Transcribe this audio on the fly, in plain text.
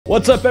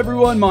What's up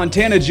everyone,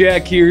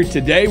 MontanaJack here.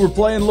 Today we're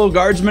playing Lil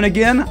Guardsman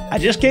again. I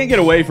just can't get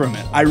away from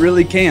it. I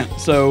really can't,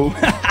 so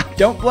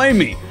don't blame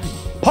me.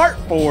 Part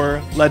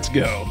 4, let's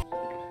go.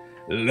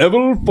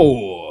 Level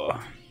 4.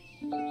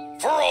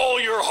 For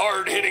all your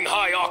hard-hitting,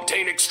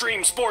 high-octane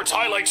extreme sports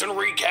highlights and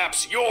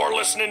recaps, you're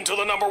listening to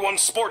the #1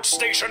 sports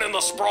station in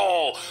the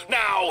sprawl.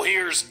 Now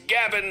here's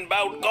Gabbin'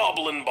 'Bout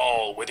Goblin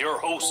Ball with your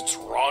hosts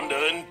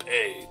Rhonda and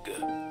Peg.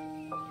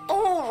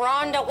 Oh,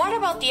 Rhonda, what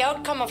about the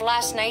outcome of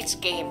last night's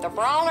game, the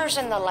Brawlers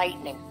and the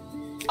Lightning?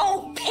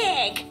 Oh,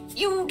 Peg,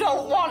 you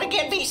don't want to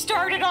get me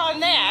started on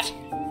that.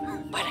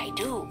 But I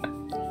do.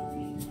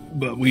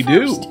 But we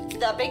First, do.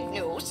 the big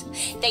news.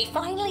 They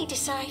finally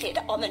decided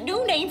on the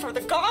new name for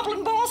the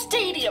Goblin Ball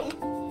Stadium.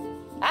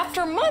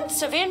 After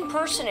months of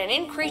in-person and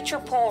in-creature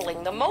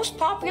polling, the most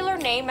popular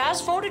name as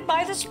voted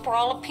by the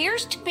Sprawl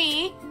appears to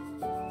be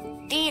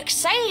the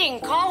exciting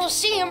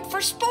Coliseum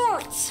for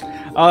Sports.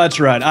 Oh, that's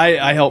right.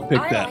 I helped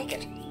pick that. I like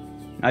it.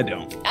 I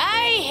don't.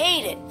 I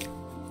hate it.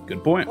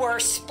 Good point. We're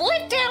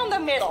split down the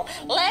middle.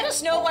 Let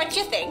us know what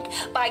you think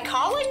by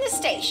calling the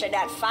station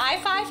at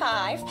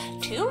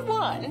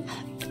 555-21.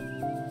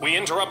 We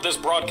interrupt this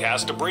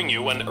broadcast to bring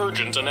you an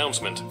urgent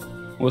announcement.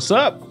 What's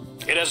up?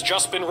 It has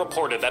just been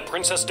reported that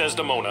Princess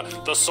Desdemona,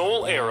 the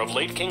sole heir of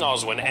late King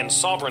Oswin and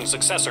sovereign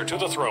successor to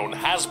the throne,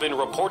 has been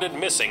reported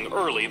missing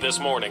early this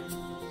morning.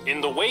 In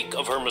the wake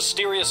of her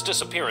mysterious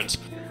disappearance...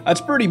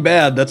 That's pretty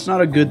bad. That's not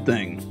a good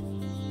thing.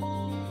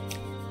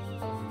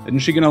 Isn't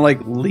she gonna,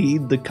 like,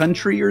 lead the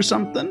country or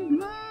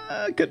something?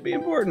 Could be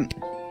important.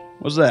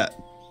 What's that?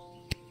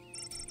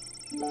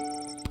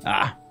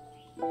 Ah.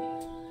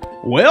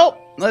 Well,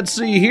 let's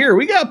see here.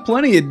 We got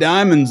plenty of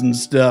diamonds and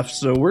stuff,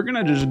 so we're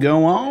gonna just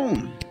go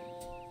on.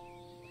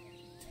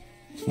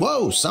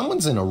 Whoa,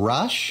 someone's in a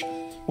rush.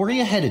 Where are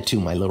you headed to,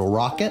 my little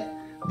rocket?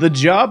 The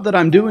job that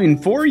I'm doing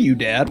for you,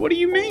 Dad. What do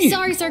you mean?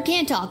 Sorry, sir,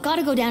 can't talk.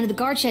 Gotta go down to the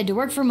guard shed to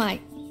work for my...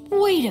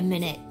 Wait a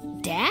minute.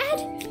 Dad?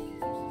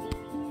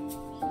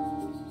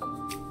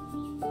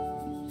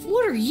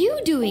 What are you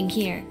doing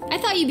here? I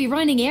thought you'd be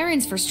running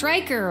errands for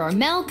Stryker or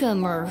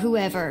Malcolm or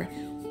whoever.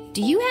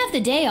 Do you have the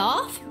day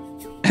off?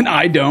 And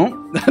I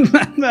don't.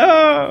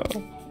 No.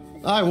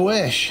 I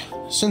wish.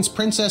 Since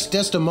Princess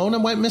Desdemona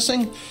went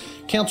missing,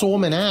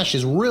 Councilwoman Ash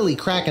is really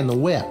cracking the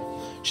whip.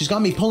 She's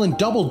got me pulling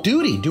double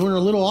duty, doing her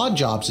little odd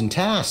jobs and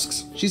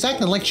tasks. She's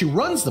acting like she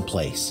runs the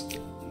place.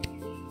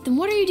 Then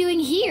what are you doing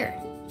here?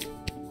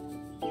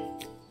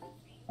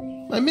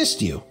 I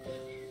missed you.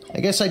 I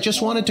guess I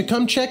just wanted to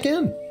come check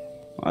in.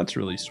 Well, that's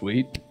really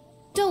sweet.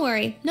 Don't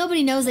worry,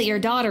 nobody knows that your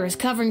daughter is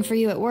covering for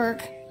you at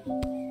work.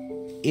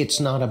 It's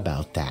not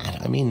about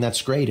that. I mean,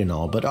 that's great and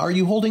all, but are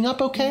you holding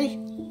up okay?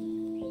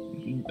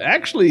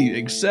 Actually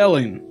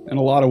excelling in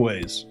a lot of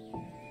ways.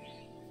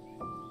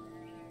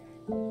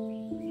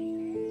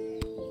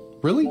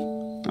 Really?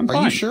 I'm Are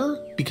fine. you sure?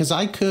 Because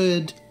I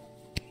could...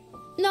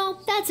 No,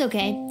 that's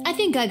okay. I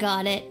think I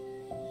got it.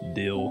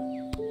 Deal.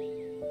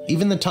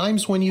 Even the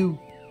times when you...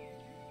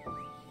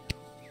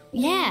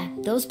 Yeah,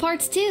 those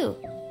parts too.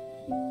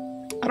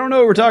 I don't know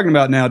what we're talking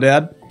about now,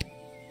 Dad.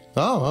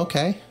 Oh,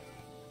 okay.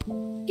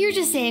 You're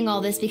just saying all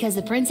this because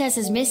the princess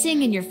is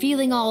missing and you're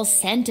feeling all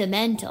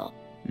sentimental.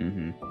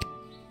 Mm-hmm.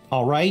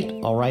 All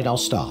right, I'll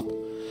stop.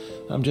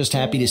 I'm just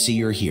happy to see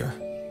you're here.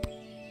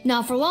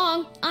 Not for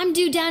long. I'm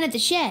due down at the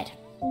shed.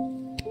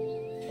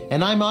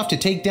 And I'm off to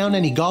take down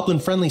any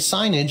goblin-friendly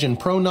signage and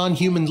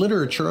pro-non-human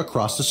literature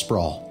across the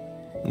sprawl.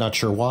 Not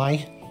sure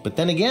why, but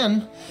then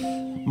again,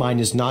 mine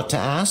is not to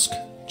ask,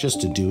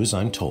 just to do as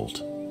I'm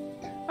told.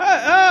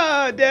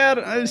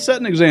 Dad,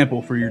 set an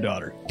example for your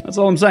daughter. That's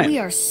all I'm saying. We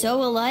are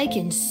so alike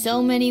in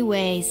so many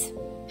ways.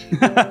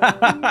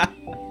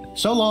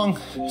 So long.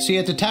 See you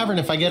at the tavern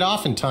if I get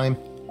off in time.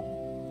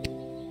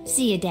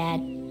 See you, Dad.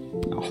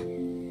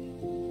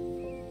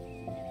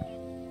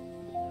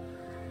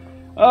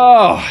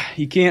 Oh,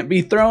 you can't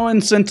be throwing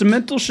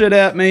sentimental shit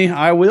at me.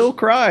 I will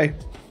cry.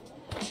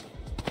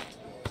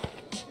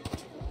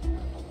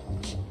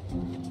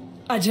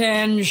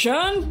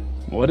 Attention!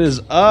 What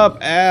is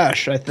up,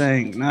 Ash, I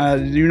think? Nah,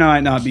 you might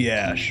not be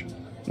Ash.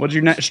 What's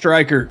your next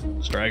Stryker?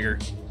 Stryker.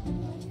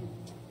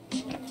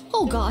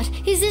 Oh god,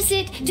 is this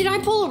it? Did I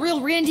pull a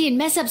real Randy and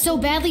mess up so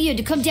badly you had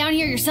to come down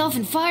here yourself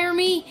and fire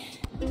me?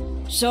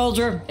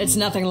 Soldier, it's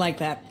nothing like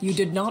that. You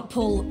did not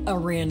pull a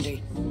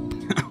Randy.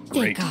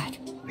 Great. Thank God.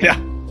 Yeah,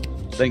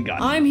 thank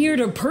God. I'm here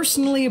to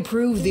personally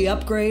approve the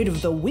upgrade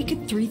of the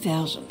Wicked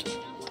 3000.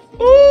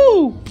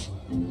 Ooh!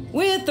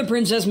 With the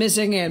princess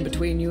missing and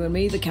between you and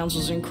me, the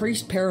council's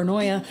increased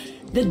paranoia,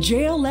 the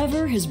jail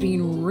lever has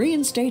been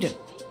reinstated.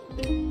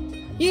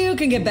 You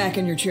can get back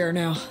in your chair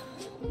now.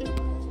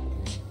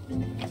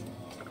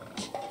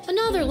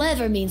 Another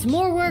lever means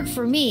more work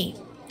for me.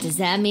 Does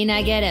that mean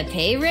I get a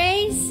pay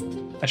raise?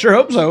 I sure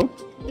hope so.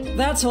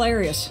 That's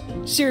hilarious.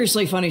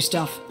 Seriously funny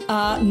stuff.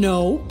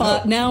 No,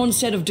 but now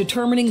instead of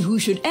determining who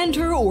should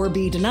enter or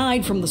be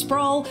denied from the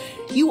sprawl,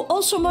 you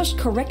also must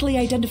correctly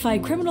identify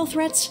criminal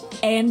threats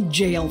and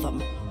jail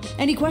them.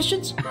 Any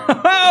questions?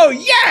 Oh,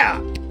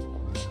 yeah!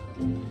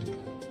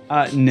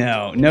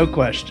 No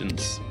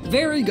questions.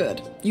 Very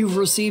good. You've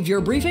received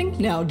your briefing.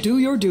 Now do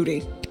your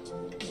duty.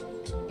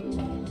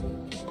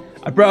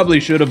 I probably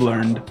should have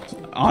learned,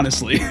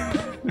 honestly.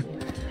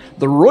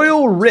 The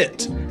royal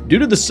writ. Due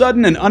to the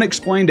sudden and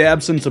unexplained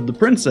absence of the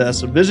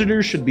princess,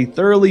 visitors should be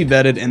thoroughly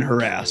vetted and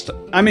harassed.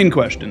 I mean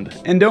questioned.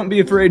 And don't be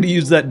afraid to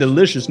use that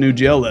delicious new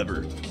gel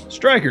lever.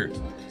 Stryker.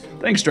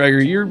 Thanks, Stryker.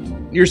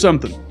 You're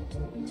something.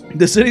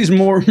 The city's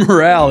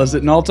morale is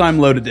at an all-time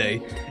low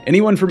today.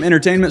 Anyone from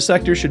entertainment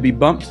sector should be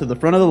bumped to the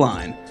front of the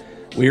line.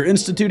 We are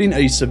instituting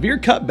a severe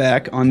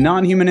cutback on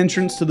non-human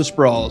entrance to the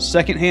sprawl.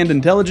 Second-hand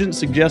intelligence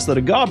suggests that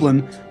a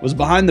goblin was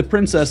behind the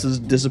princess's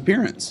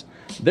disappearance.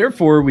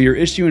 Therefore, we are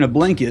issuing a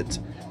blanket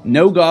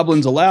no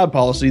goblins allowed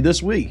policy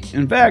this week.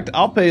 In fact,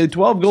 I'll pay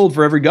 12 gold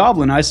for every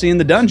goblin I see in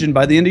the dungeon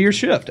by the end of your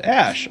shift.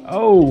 Ash.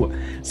 Oh,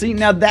 see,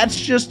 now that's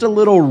just a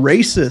little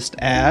racist,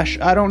 Ash.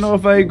 I don't know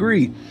if I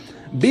agree.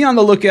 Be on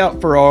the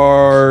lookout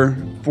for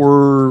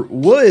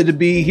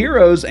would-be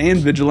heroes and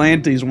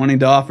vigilantes wanting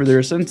to offer their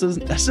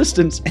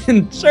assistance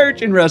in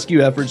search and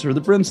rescue efforts for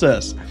the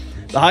princess.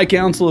 The High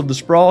Council of the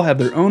Sprawl have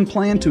their own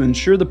plan to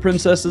ensure the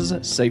princess's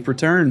safe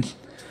return.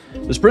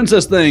 This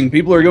princess thing,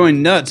 people are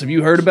going nuts. Have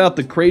you heard about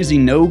the crazy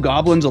no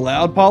goblins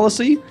allowed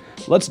policy?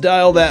 Let's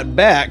dial that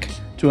back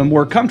to a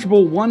more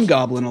comfortable one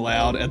goblin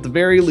allowed. At the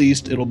very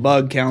least, it'll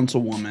bug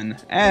Councilwoman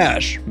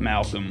Ash.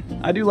 Malcolm.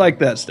 I do like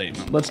that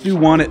statement. Let's do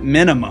one at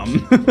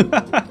minimum.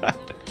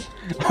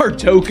 Our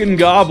token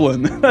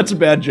goblin. That's a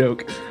bad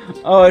joke.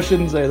 Oh, I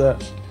shouldn't say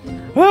that.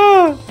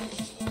 Ah.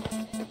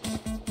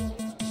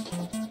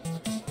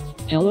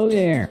 Hello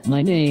there,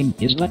 my name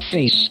is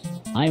Buttface.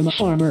 I am a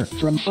farmer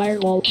from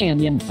Firewall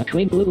Canyon, a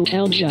quaint little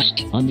town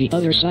just on the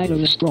other side of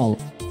the sprawl.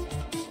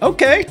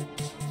 Okay.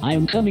 I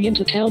am coming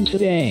into town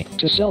today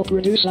to sell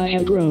produce I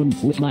have grown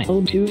with my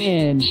own two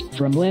hands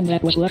from land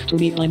that was left to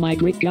me by my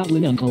great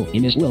goblin uncle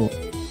in his will.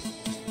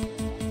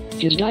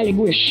 His dying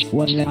wish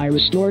was that I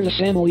restore the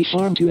family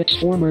farm to its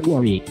former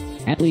glory.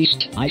 At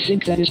least, I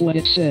think that is what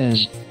it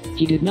says.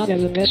 He did not have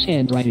the best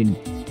handwriting.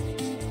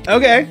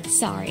 Okay.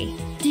 Sorry.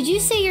 Did you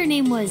say your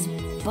name was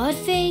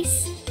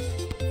Budface?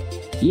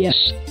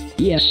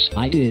 Yes,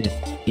 I did.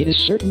 It is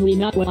certainly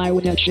not what I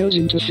would have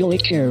chosen to fill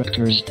eight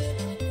characters.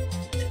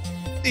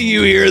 Do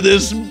you hear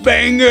this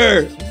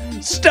banger?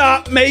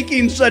 Stop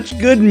making such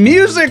good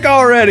music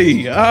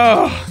already!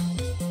 Oh.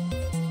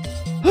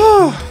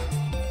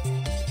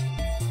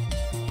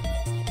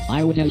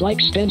 I would have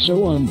liked Spencer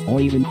One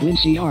or even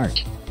Quincy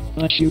Hart.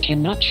 But you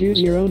cannot choose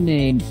your own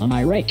name, am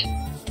I right?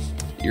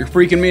 You're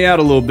freaking me out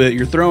a little bit.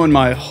 You're throwing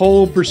my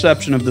whole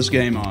perception of this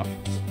game off.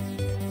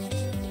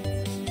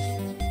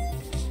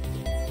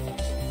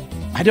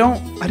 I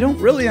don't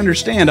really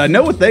understand. I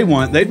know what they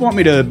want. They'd want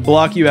me to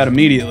block you out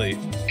immediately.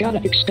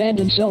 Gotta expand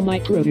and sell my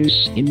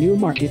produce in new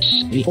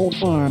markets. The old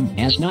farm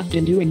has not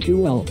been doing too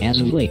well as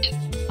of late.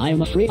 I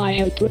am afraid I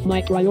have put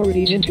my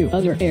priorities into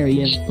other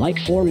areas like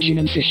foraging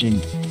and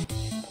fishing.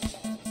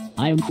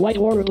 I am quite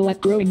horrible at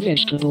growing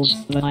vegetables,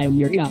 but I am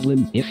your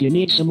goblin if you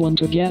need someone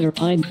to gather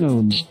pine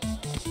cones.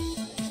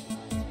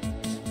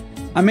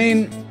 I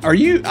mean, are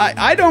you...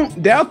 I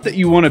don't doubt that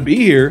you want to be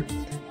here.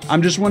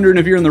 I'm just wondering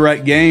if you're in the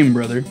right game,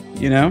 brother,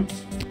 you know?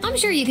 I'm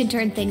sure you can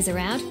turn things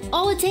around.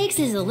 All it takes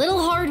is a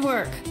little hard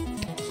work.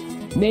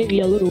 Maybe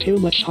a little too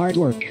much hard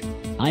work.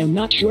 I am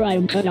not sure I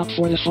am cut out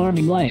for the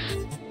farming life.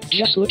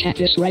 Just look at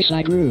this rice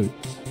I grew.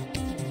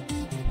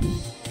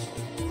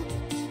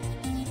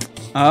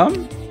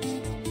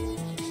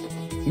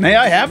 May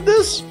I have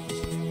this?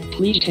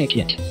 Please take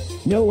it.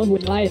 No one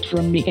would buy it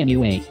from me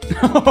anyway.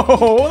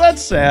 Oh,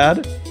 that's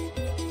sad.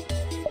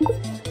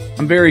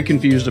 I'm very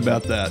confused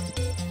about that.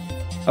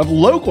 Of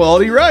low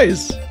quality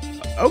rice.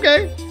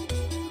 Okay.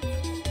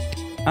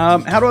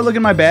 How do I look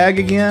in my bag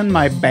again?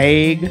 My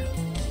bag.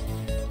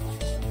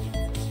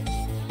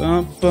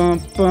 Bump,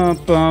 bump,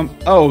 bump, bump.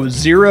 Oh,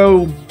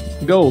 0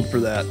 gold for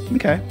that.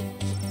 Okay.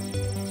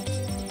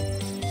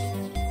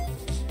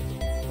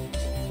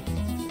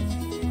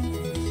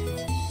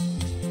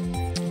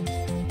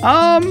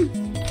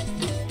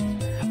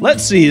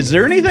 Let's see. Is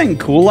there anything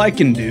cool I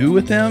can do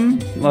with him?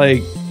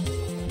 Like,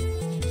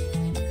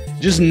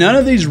 just none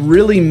of these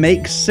really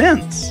make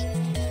sense.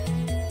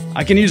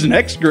 I can use an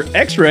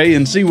X-ray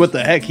and see what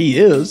the heck he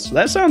is.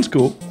 That sounds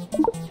cool.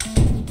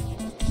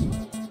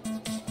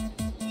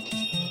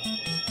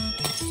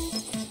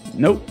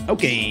 Nope.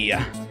 Okay.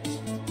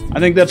 I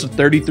think that's a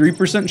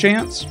 33%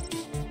 chance.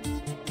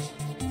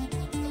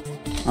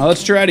 Well,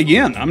 let's try it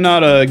again. I'm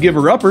not a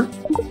giver-upper.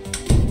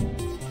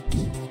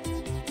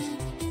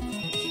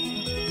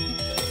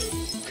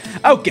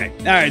 Okay.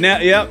 All right. Now,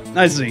 yep.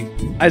 I see.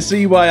 I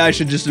see why I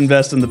should just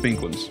invest in the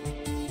pink ones.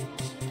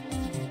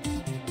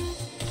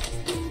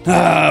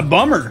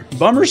 Bummer.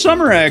 Bummer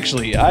summer,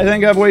 actually. I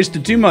think I've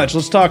wasted too much.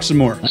 Let's talk some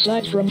more.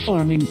 Aside from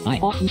farming, I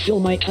often fill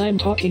my time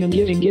talking and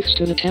giving gifts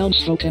to the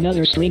townsfolk and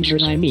other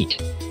strangers I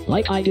meet.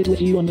 Like I did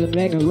with you on the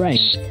bag of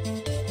rice.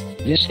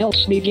 This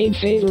helps me gain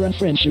favor and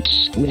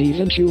friendships, with the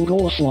eventual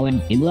goal of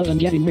falling in love and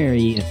getting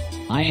married.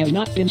 I have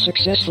not been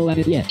successful at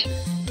it yet.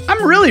 I'm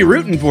I'm really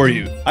rooting for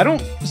you. I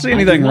don't see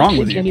anything wrong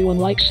with you. Anyone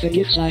likes the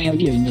gifts I have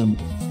given them.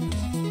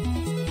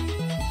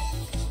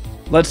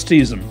 Let's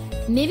tease him.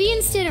 Maybe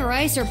instead of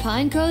rice or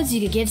pine cones,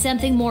 you could give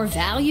something more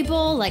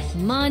valuable, like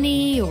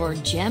money or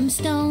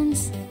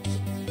gemstones?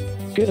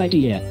 Good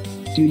idea.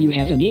 Do you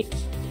have any?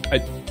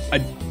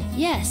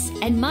 Yes,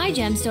 and my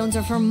gemstones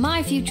are for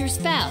my future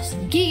spouse.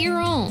 Get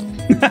your own.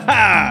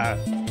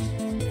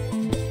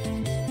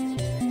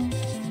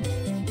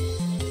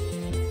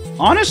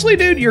 Honestly,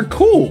 dude, you're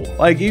cool.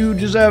 Like, you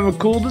just have a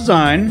cool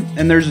design,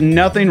 and there's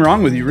nothing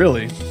wrong with you,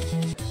 really.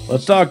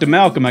 Let's talk to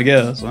Malcolm, I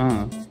guess.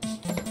 Tell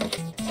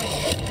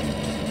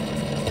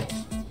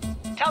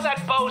that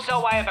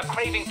bozo I have a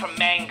craving for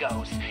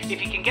mangoes. If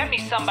he can get me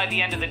some by the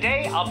end of the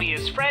day, I'll be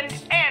his friend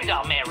and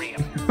I'll marry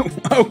him.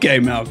 Okay,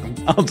 Malcolm.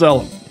 I'll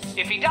tell him.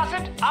 If he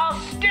doesn't, I'll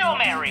still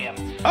marry him.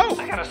 Oh.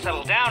 I gotta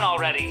settle down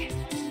already.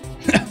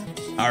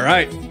 All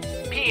right.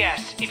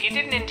 P.S. If you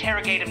didn't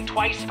interrogate him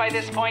twice by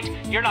this point,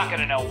 you're not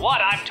gonna know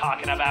what I'm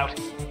talking about.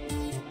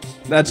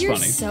 That's You're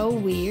funny. so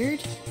weird.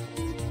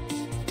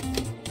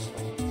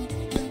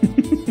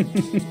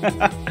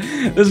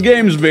 This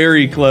game's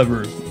very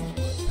clever.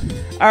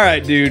 All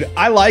right, dude.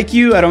 I like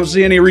you. I don't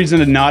see any reason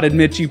to not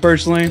admit you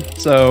personally.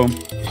 So,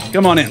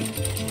 come on in.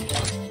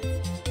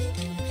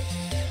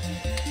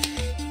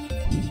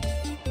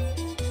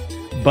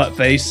 Butt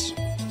face.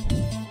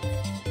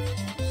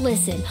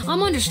 Listen,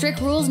 I'm under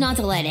strict rules not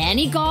to let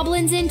any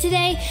goblins in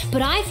today,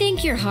 but I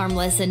think you're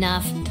harmless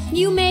enough.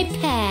 You may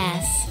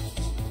pass.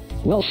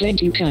 Well,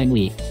 thank you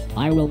kindly.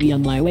 I will be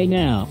on my way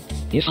now.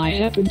 If I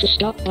happen to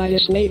stop by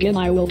this way again,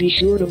 I will be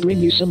sure to bring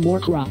you some more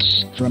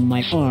crops from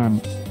my farm.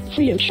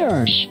 Free of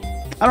charge.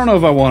 I don't know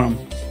if I want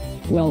them.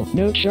 Well,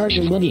 no charge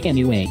of money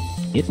anyway.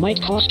 It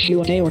might cost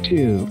you a day or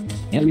two.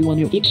 Everyone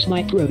who eats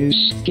my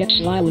produce gets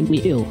violently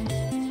ill.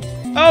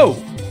 Oh!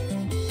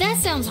 That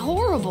sounds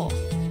horrible.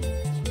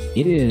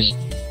 It is.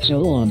 So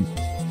long.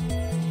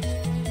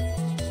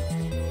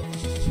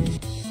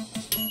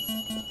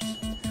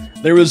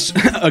 There was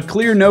a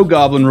clear no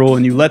goblin rule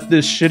and you let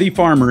this shitty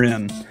farmer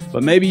in.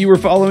 But maybe you were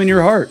following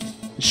your heart.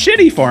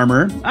 Shitty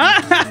farmer?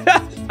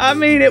 I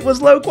mean, it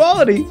was low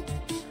quality.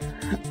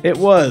 It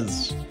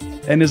was.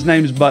 And his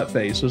name's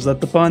Buttface. Was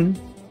that the pun?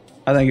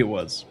 I think it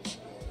was.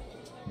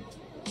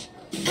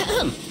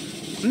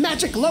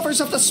 Magic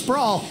lovers of the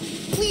sprawl,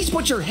 please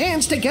put your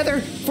hands together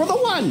for the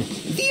one,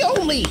 the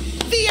only,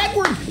 the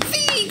Edward,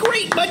 the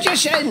great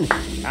magician!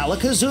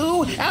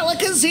 Alakazoo,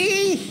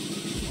 Alakazee!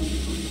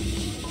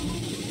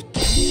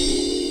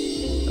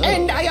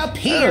 And I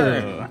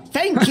appear!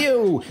 Thank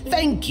you!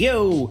 Thank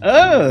you!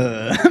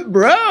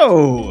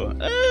 Bro!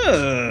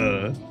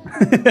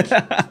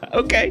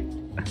 Okay.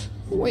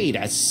 Wait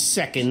a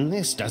second,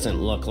 this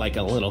doesn't look like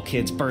a little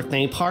kid's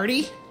birthday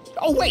party.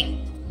 Oh wait,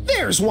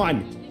 there's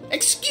one!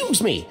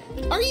 Excuse me,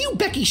 are you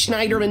Becky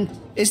Schneiderman?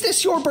 Is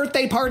this your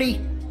birthday party?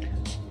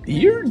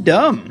 You're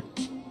dumb.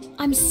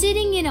 I'm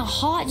sitting in a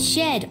hot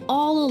shed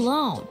all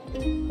alone,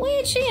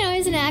 which,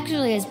 isn't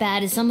actually as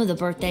bad as some of the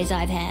birthdays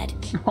I've had.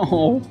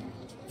 Oh.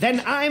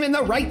 Then I'm in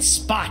the right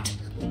spot.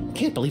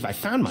 Can't believe I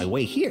found my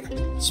way here,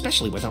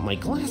 especially without my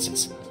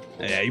glasses.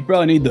 Yeah, you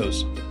probably need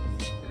those.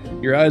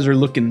 Your eyes are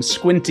looking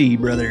squinty,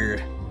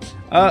 brother.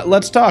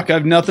 Let's talk. I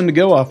have nothing to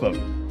go off of.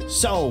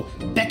 So,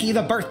 Becky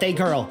the birthday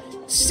girl,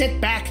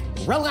 sit back,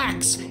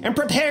 relax, and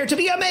prepare to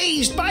be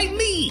amazed by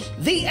me,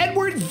 the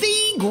Edward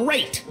the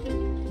Great.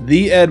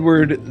 The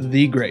Edward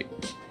the Great.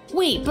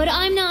 Wait, but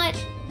I'm not...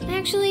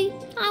 Actually,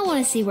 I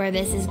want to see where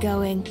this is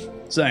going.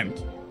 Same.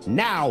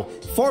 Now,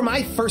 for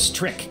my first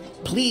trick,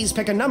 please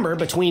pick a number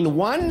between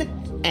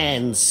 1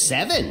 and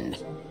 7.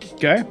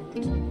 Okay.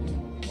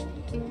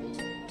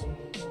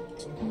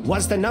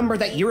 Was the number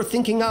that you're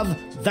thinking of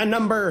the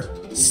number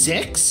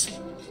 6?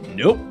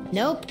 Nope.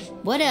 Nope.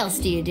 What else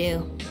do you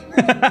do?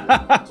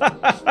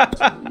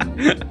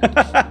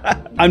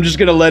 I'm just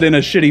gonna let in a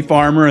shitty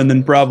farmer and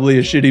then probably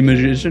a shitty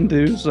magician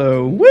too,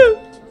 so woo!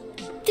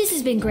 This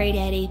has been great,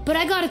 Eddie, but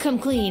I gotta come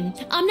clean.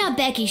 I'm not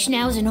Becky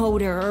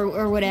Schnauzenhoder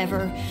or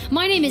whatever.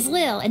 My name is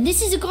Lil, and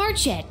this is a guard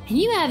shed, and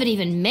you haven't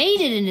even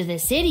made it into the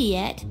city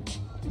yet.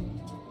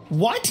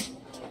 What?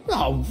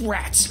 Oh,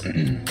 rats.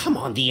 Come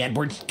on, the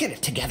Edward, get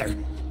it together.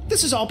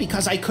 This is all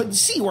because I couldn't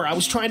see where I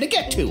was trying to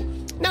get to.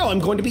 Now I'm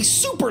going to be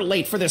super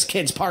late for this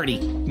kid's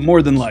party.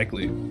 More than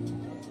likely.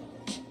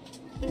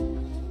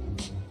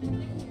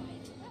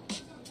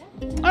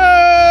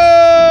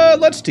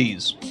 Let's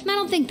tease. I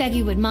don't think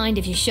Becky would mind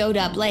if you showed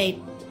up late.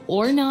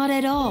 Or not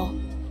at all.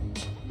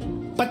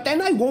 But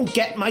then I won't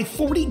get my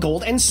 40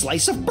 gold and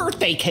slice of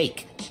birthday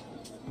cake.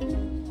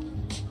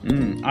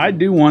 I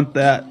do want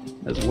that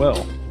as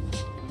well.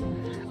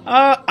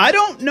 I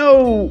don't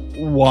know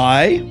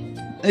why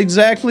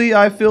exactly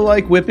I feel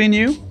like whipping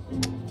you.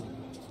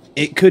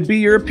 It could be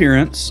your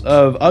appearance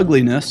of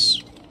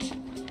ugliness,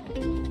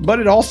 but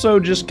it also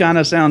just kind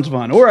of sounds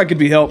fun. Or I could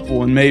be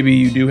helpful and maybe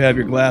you do have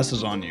your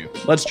glasses on you.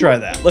 Let's try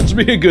that. Let's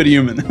be a good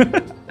human.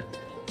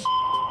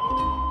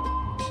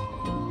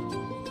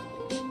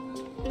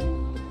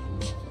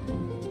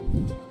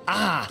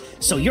 Ah,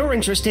 so you're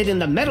interested in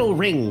the metal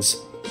rings.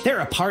 They're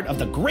a part of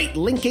the great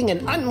linking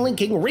and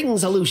unlinking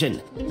rings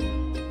illusion.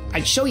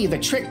 I'd show you the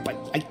trick, but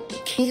I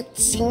can't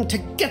seem to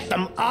get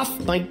them off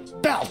my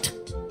belt.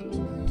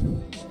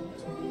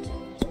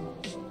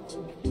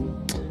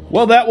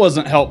 Well, that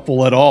wasn't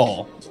helpful at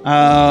all.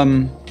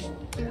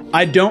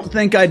 I don't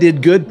think I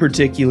did good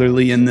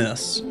particularly in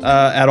this,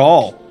 at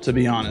all, to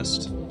be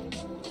honest.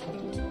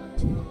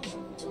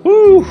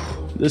 Whew,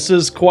 this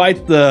is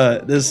quite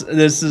the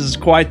this is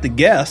quite the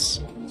guess.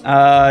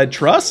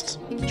 Trust?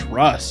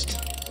 Trust.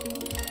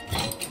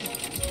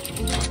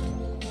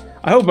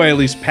 I hope I at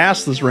least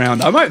pass this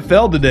round. I might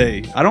fail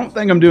today. I don't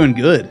think I'm doing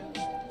good.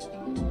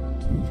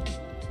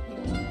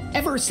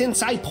 Ever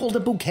since I pulled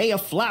a bouquet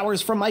of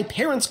flowers from my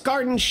parents'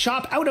 garden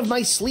shop out of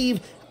my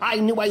sleeve,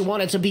 I knew I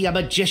wanted to be a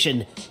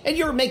magician, and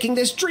you're making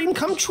this dream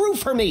come true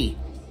for me.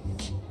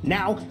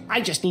 Now, I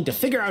just need to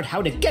figure out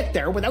how to get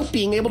there without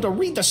being able to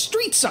read the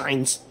street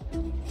signs.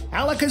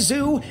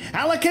 Alakazoo,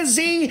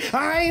 Alakazee,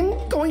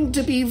 I'm going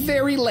to be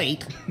very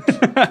late.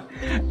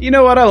 You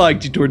know what? I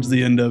liked you towards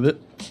the end of it.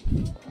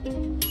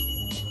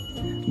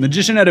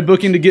 Magician had a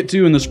booking to get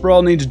to, and the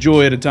sprawl needs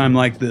joy at a time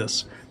like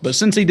this. But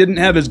since he didn't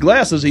have his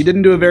glasses, he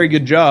didn't do a very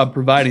good job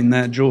providing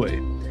that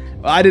joy.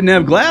 I didn't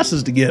have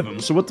glasses to give him,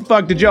 so what the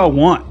fuck did y'all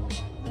want?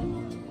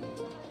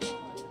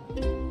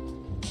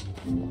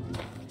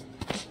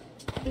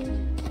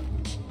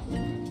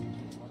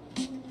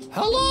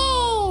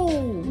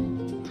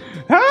 Hello!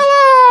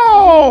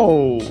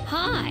 Hello!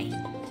 Hi.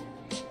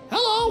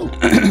 Hello!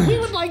 We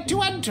would like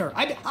to enter.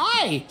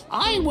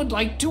 I would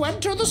like to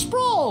enter the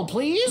sprawl,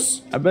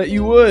 please. I bet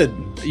you would.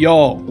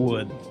 Y'all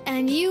would.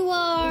 And you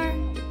are?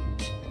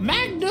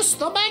 Magnus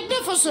the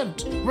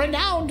Magnificent,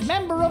 renowned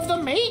member of the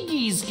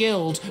Mages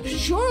Guild.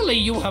 Surely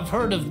you have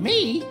heard of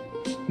me.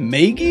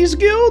 Mages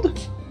Guild?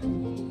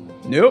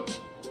 Nope.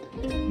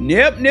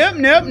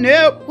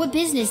 Nope. What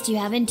business do you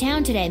have in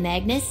town today,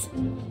 Magnus?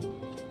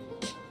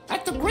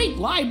 At the Great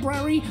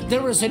Library,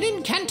 there is an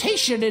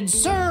incantation in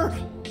Sir,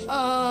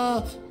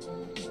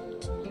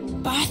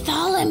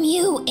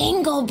 Bartholomew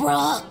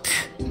Inglebrook.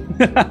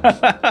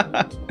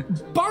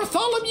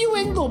 Bartholomew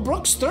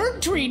Inglebrook's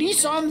third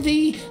treatise on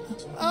the,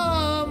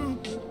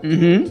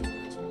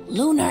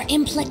 Lunar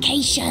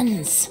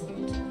implications.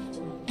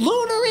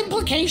 lunar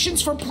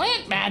implications for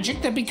plant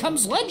magic that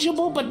becomes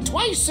legible but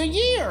twice a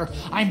year.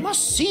 I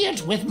must see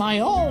it with my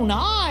own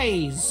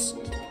eyes.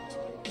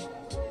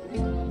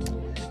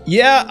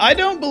 Yeah, I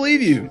don't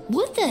believe you.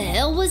 What the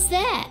hell was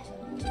that?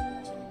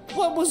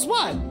 What was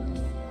what?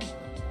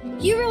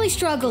 You really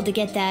struggled to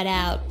get that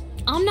out.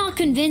 I'm not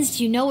convinced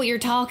you know what you're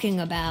talking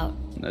about.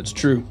 That's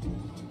true.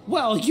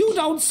 Well, you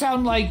don't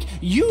sound like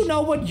you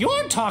know what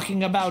you're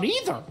talking about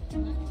either.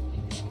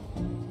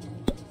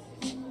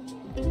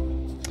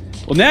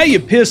 Well, now you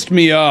pissed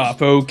me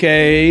off,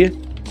 okay?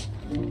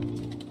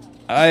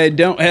 I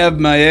don't have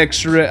my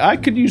extra... I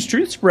could use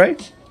truth spray.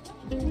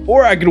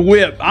 Or I could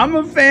whip. I'm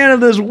a fan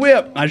of this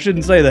whip. I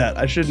shouldn't say that.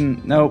 I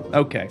shouldn't... No,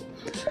 okay.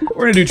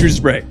 We're gonna do truth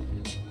spray.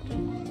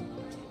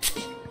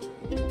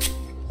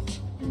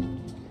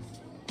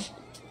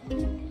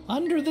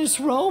 Under this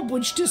robe,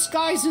 which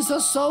disguises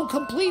us so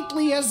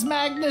completely as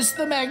Magnus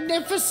the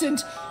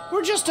Magnificent,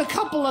 we're just a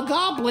couple of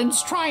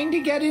goblins trying to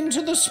get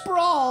into the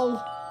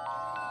sprawl.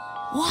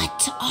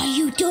 What are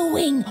you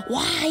doing?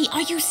 Why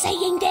are you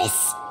saying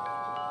this?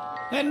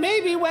 And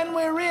maybe when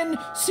we're in,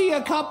 see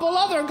a couple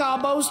other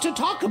gobbos to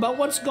talk about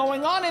what's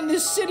going on in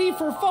this city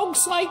for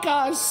folks like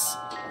us.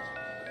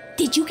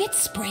 Did you get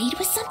sprayed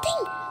with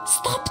something?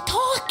 Stop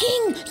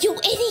talking, you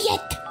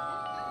idiot!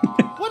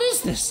 What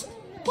is this?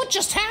 What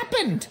just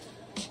happened?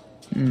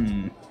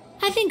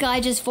 I think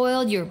I just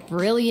foiled your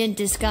brilliant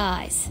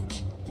disguise.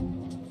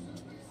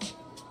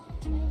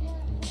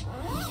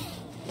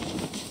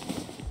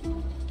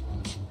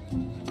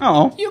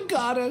 Oh. You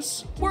got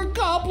us. We're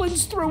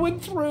goblins through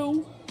and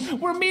through.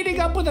 We're meeting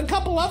up with a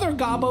couple other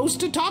gobbos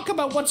to talk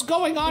about what's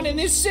going on in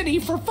this city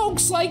for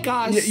folks like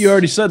us. You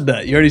already said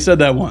that. You already said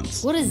that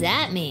once. What does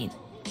that mean?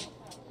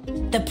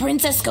 The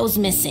princess goes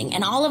missing,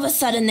 and all of a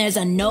sudden there's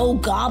a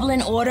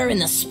no-goblin order in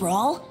the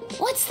sprawl?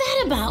 What's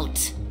that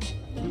about?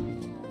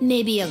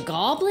 Maybe a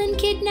goblin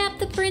kidnapped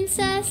the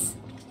princess?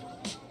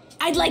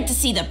 I'd like to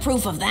see the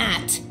proof of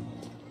that.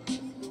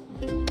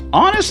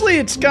 Honestly,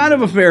 it's kind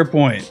of a fair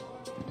point.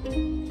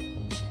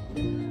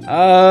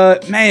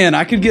 Man,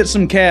 I could get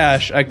some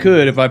cash. I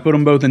could if I put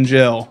them both in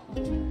jail.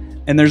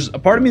 And there's a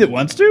part of me that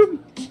wants to,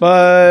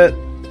 but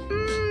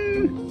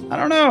I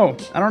don't know.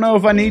 I don't know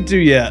if I need to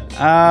yet.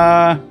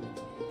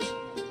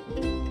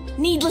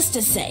 Needless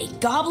to say,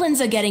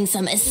 goblins are getting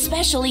some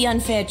especially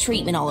unfair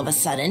treatment all of a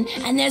sudden,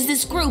 and there's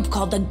this group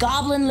called the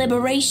Goblin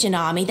Liberation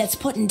Army that's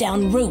putting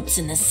down roots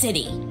in the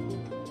city.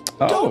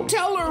 Oh. Don't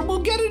tell her,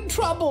 we'll get in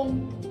trouble.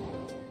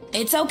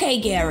 It's okay,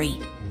 Gary.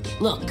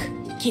 Look,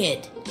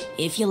 kid,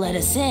 if you let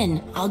us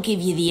in, I'll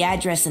give you the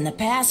address and the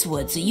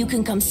password so you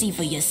can come see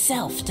for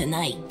yourself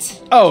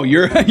tonight. Oh,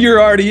 you're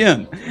already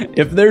in.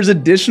 If there's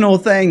additional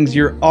things,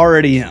 you're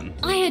already in.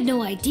 I had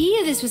no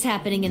idea this was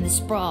happening in the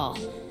sprawl.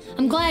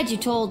 I'm glad you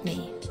told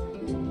me.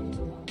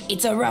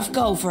 It's a rough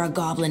go for a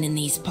goblin in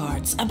these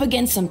parts, up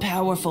against some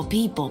powerful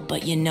people,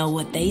 but you know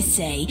what they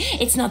say.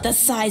 It's not the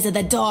size of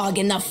the dog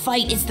in the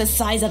fight, it's the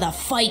size of the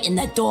fight in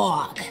the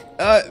dog.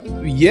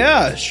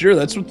 Yeah, sure,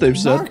 that's what they've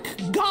said. Mark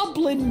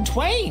Goblin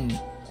Twain.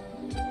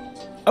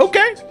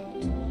 Okay.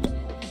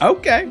 I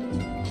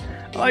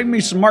like me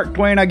some Mark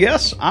Twain, I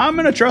guess. I'm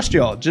gonna trust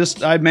y'all.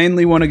 Just, I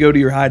mainly want to go to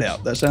your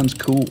hideout. That sounds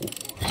cool.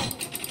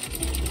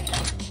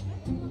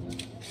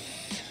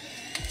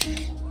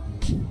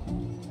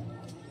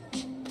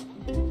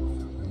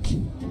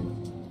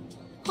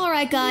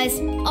 Alright guys,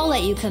 I'll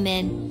let you come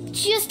in.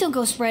 Just don't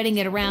go spreading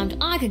it around.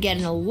 I could get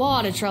in a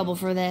lot of trouble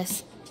for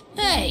this.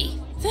 Hey,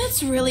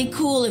 that's really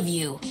cool of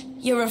you.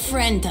 You're a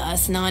friend to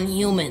us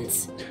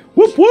non-humans.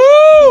 Whoop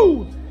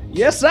woo!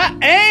 Yes, I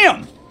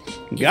am!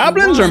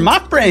 Goblins are my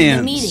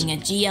friends! A meeting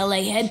at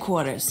GLA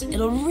headquarters.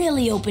 It'll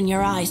really open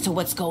your eyes to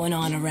what's going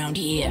on around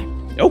here.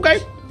 Okay.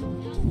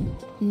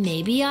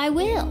 Maybe I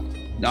will.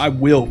 I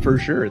will, for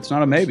sure. It's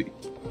not a maybe.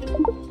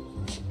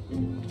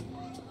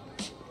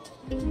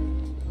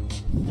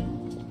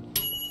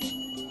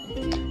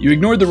 You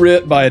ignored the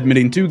writ by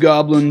admitting 2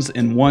 goblins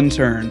in 1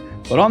 turn,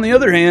 but on the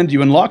other hand,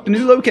 you unlocked a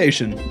new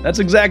location. That's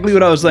exactly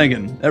what I was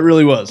thinking. That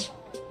really was.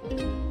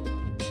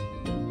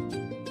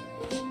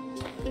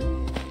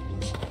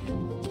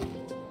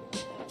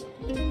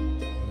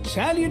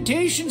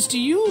 Salutations to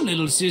you,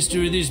 little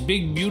sister of this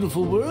big,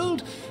 beautiful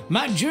world.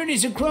 My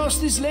journeys across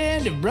this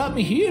land have brought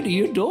me here to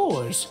your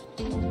doors.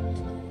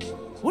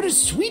 What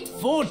does sweet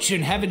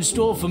fortune have in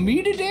store for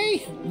me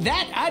today?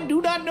 That I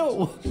do not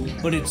know,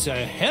 but it's a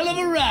hell of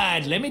a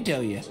ride, let me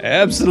tell you.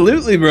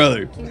 Absolutely,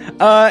 brother.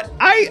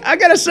 I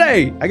gotta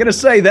say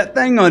that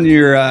thing on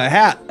your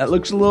hat, that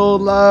looks a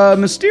little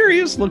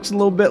mysterious. Looks a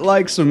little bit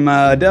like some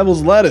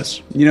devil's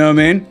lettuce. You know what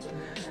I mean?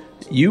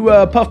 You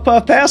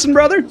puff passing,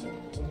 brother?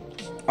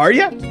 Are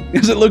you?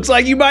 Because it looks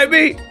like you might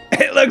be.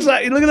 It looks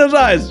like, look at those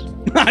eyes.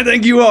 I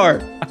think you are.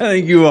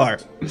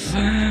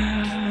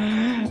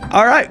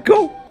 All right,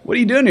 cool. What are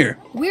you doing here?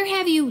 Where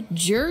have you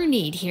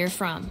journeyed here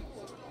from?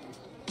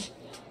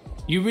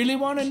 You really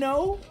want to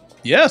know?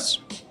 Yes.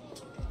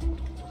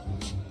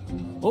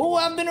 Oh,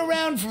 I've been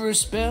around for a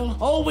spell,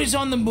 always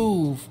on the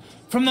move.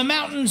 From the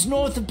mountains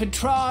north of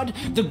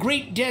Petrad, the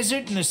great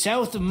desert in the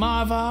south of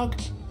Marvog,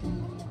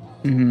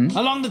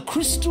 along the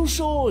crystal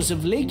shores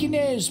of Lake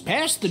Inez,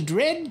 past the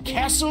dread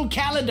Castle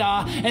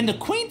Caladar, and the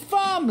quaint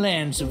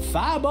farmlands of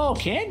Fireball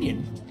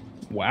Canyon.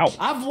 Wow.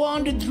 I've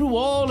wandered through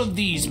all of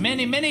these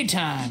many, many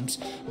times,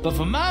 but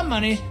for my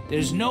money,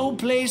 there's no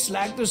place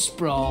like the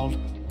Sprawl.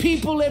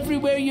 People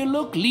everywhere you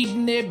look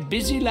leading their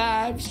busy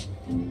lives.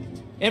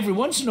 Every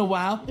once in a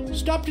while,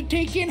 stop to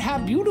take in how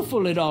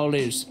beautiful it all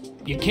is.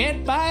 You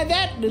can't buy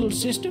that, little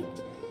sister.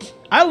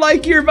 I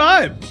like your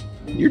vibe.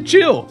 You're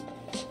chill.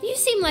 You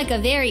seem like a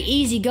very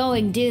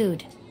easygoing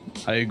dude.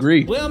 I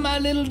agree. Well, my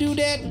little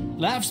dudette,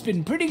 life's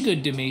been pretty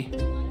good to me.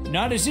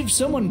 Not as if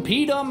someone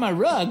peed on my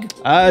rug.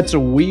 It's a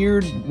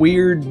weird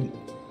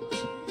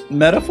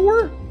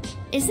metaphor?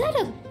 Is that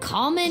a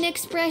common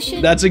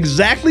expression? That's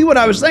exactly what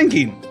I was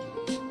thinking.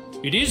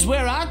 It is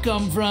where I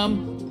come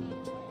from.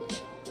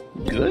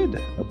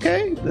 Good.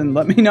 Okay, then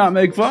let me not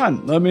make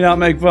fun.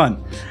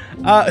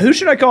 Who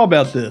should I call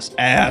about this?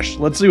 Ash.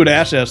 Let's see what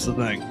Ash has to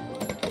think.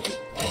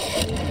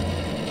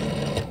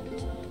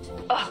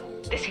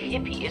 This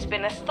hippie has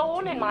been a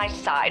thorn in my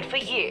side for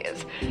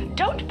years.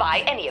 Don't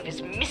buy any of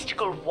his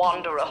mystical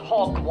wanderer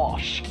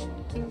hogwash.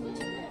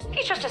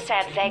 He's just a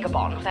sad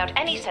vagabond without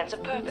any sense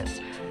of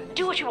purpose.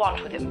 Do what you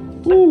want with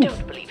him, but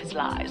don't believe his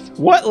lies.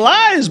 What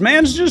lies?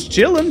 Man's just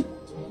chilling.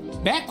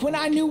 Back when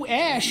I knew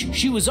Ash,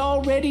 she was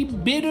already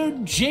bitter,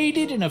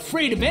 jaded, and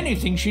afraid of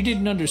anything she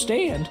didn't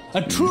understand.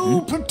 A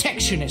true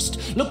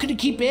protectionist, looking to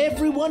keep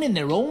everyone in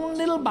their own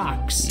little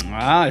box.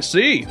 Ah, I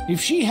see.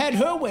 If she had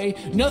her way,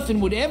 nothing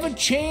would ever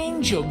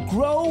change or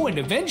grow, and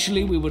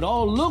eventually we would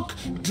all look,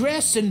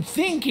 dress, and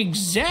think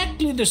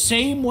exactly the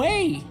same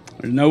way.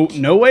 There's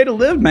no way to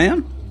live,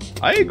 man.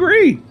 I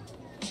agree.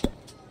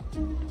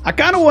 I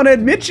kind of want to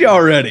admit you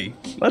already.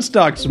 Let's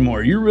talk some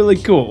more. You're really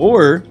cool.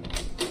 Or,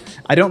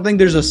 I don't think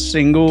there's a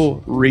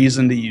single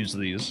reason to use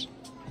these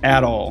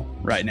at all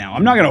right now.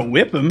 I'm not going to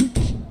whip him.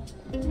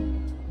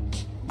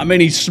 I mean,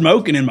 he's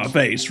smoking in my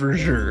face for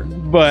sure,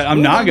 but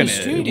I'm not going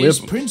to whip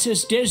him.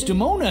 Princess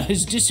Desdemona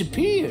has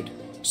disappeared.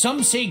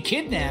 Some say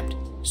kidnapped.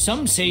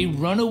 Some say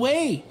run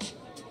away.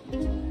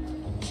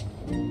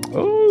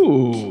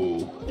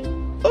 Oh,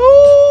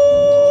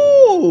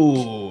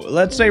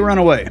 let's say run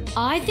away.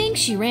 I think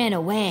she ran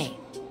away.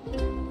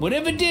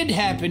 Whatever did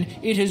happen,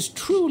 it has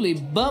truly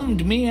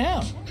bummed me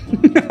out.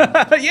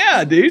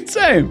 Yeah, dude,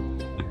 same.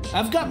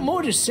 I've got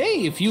more to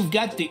say if you've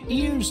got the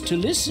ears to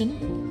listen.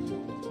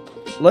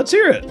 Let's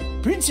hear it.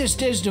 Princess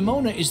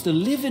Desdemona is the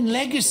living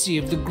legacy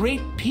of the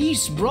great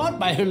peace brought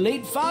by her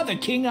late father,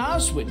 King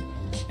Oswin.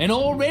 And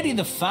already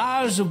the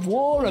fires of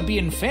war are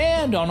being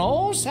fanned on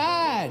all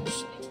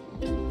sides.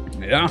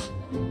 Yeah.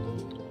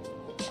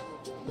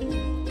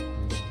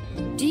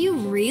 Do you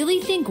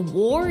really think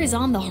war is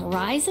on the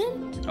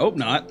horizon? Hope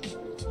not.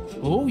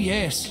 Oh,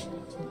 yes.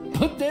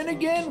 But then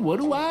again, what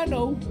do I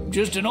know?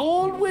 Just an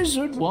old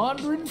wizard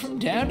wandering from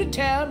town to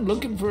town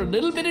looking for a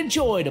little bit of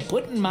joy to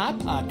put in my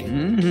pocket.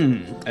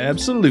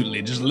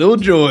 Absolutely, just a little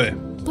joy.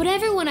 But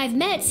everyone I've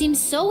met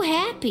seems so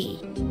happy.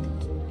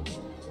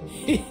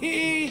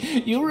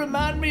 You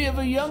remind me of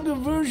a younger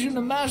version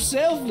of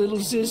myself,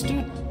 little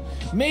sister.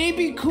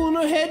 Maybe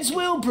cooler heads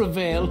will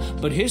prevail,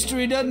 but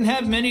history doesn't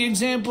have many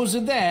examples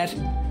of that.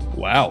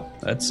 Wow,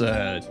 that's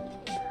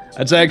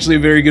actually a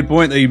very good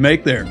point that you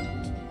make there.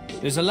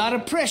 There's a lot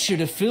of pressure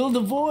to fill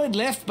the void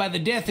left by the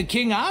death of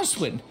King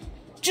Oswin.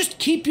 Just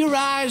keep your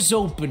eyes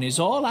open is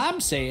all I'm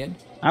saying.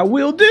 I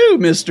will do,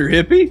 Mr.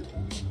 Hippie.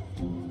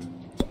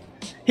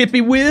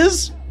 Hippie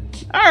whiz?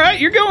 All right,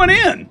 you're going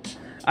in.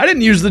 I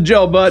didn't use the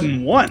gel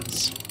button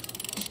once.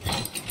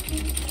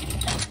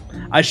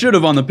 I should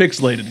have on the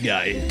pixelated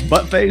guy.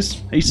 Buttface,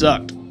 he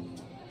sucked.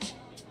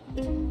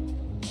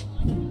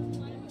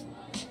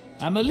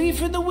 I'm a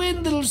leaf in the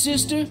wind, little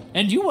sister,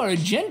 and you are a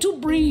gentle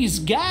breeze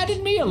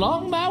guiding me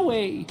along my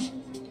way.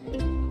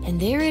 And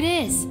there it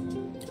is.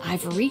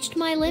 I've reached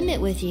my limit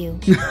with you.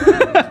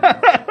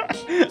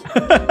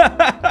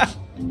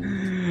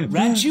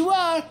 Right you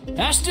are.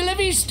 Hasta la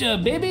vista,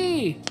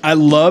 baby. I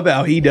love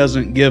how he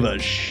doesn't give a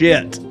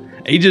shit.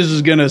 He just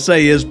is gonna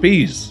say his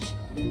piece.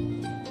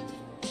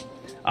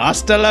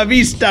 Hasta la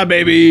vista,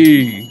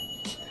 baby.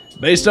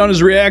 Based on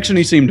his reaction,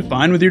 he seemed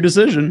fine with your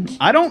decision.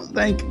 I don't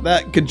think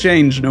that could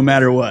change no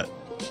matter what.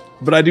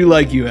 But I do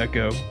like you,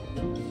 Echo.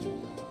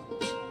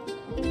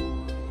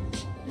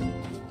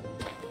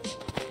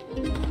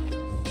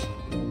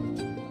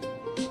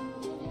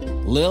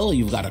 Lil,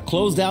 you've got to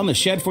close down the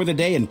shed for the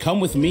day and come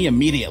with me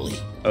immediately.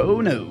 Oh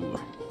no.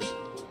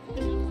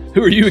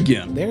 Who are you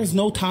again? There's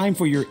no time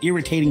for your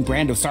irritating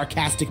brand of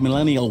sarcastic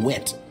millennial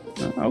wit.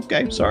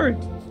 Okay, sorry.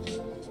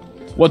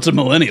 What's a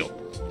millennial?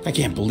 I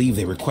can't believe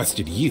they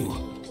requested you.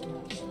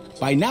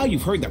 By now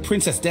you've heard that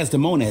Princess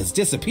Desdemona has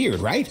disappeared,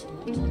 right?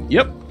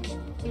 Yep.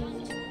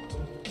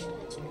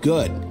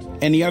 Good.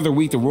 Any other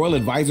week the royal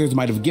advisors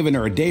might have given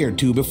her a day or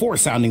two before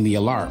sounding the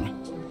alarm.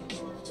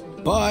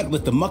 But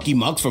with the mucky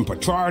mucks from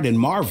Petrard and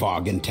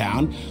Marvog in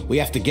town, we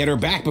have to get her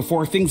back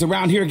before things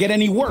around here get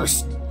any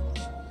worse.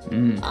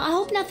 I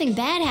hope nothing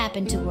bad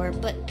happened to her,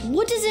 but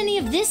what does any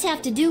of this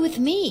have to do with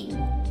me?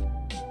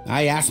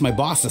 I asked my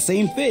boss the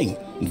same thing.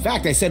 In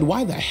fact, I said,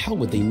 why the hell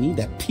would they need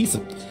that piece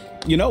of...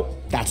 You know,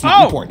 that's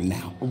not important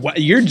now.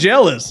 What, you're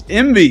jealous.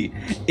 Envy.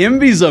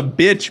 Envy's a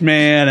bitch,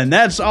 man, and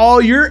that's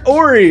all your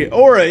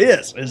aura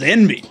is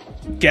envy.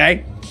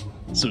 Okay?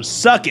 So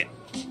suck it.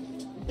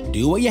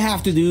 Do what you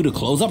have to do to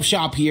close up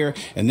shop here,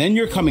 and then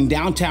you're coming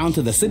downtown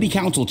to the city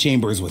council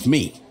chambers with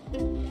me.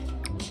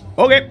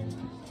 Okay.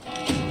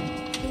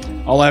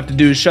 All I have to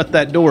do is shut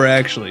that door,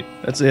 actually.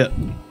 That's it.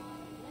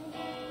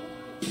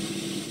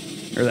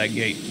 Or that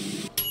gate.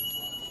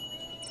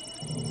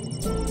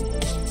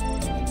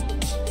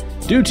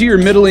 Due to your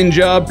middling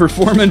job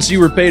performance, you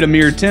were paid a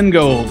mere 10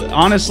 gold.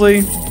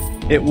 Honestly,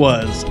 it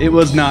was. It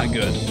was not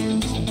good.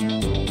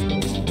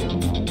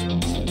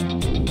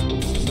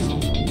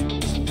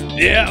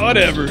 Yeah,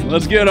 whatever.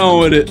 Let's get on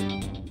with it.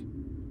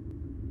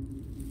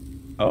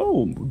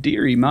 Oh,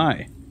 dearie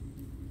my.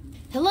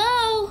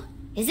 Hello?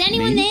 Is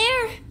anyone Me?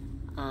 there?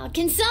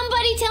 Can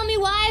somebody tell me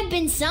why I've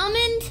been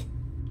summoned?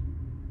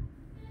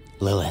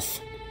 Lilith,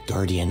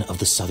 guardian of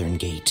the southern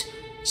gate,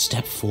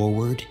 step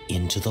forward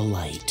into the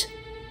light.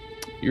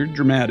 You're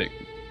dramatic.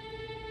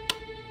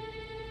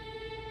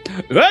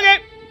 Okay.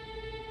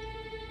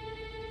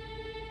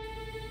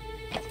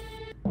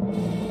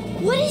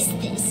 What is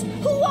this?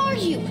 Who are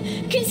you?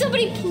 Can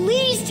somebody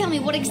please tell me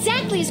what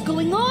exactly is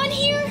going on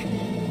here?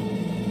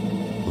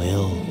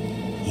 Lil,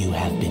 you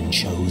have been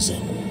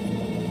chosen.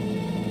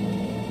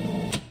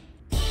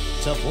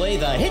 To play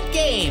the hit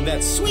game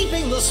that's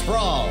sweeping the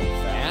sprawl.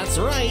 That's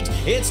right,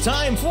 it's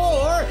time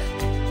for...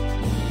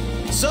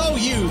 So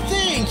you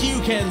think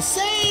you can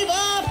save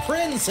a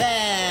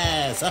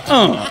princess? What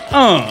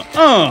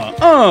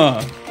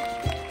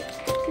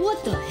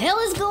the hell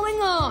is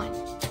going on?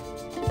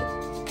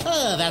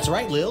 That's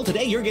right, Lil.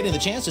 Today you're getting the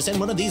chance to send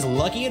one of these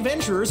lucky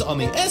adventurers on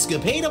the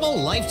escapade of a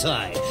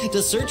lifetime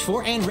to search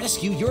for and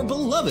rescue your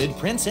beloved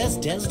Princess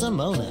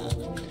Desdemona.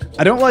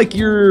 I don't like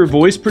your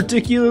voice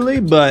particularly,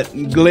 but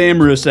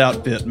glamorous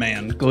outfit,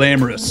 man.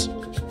 Glamorous.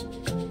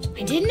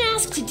 I didn't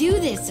ask to do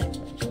this.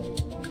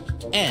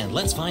 And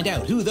let's find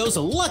out who those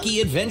lucky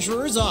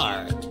adventurers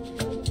are.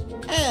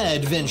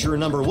 Adventurer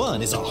number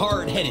 1 is a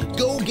hard-headed,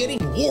 go-getting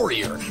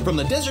warrior from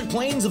the desert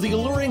plains of the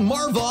alluring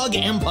Marvog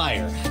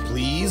Empire.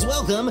 Please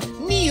welcome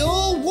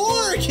Neil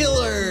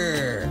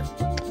Warkiller.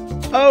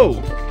 Oh.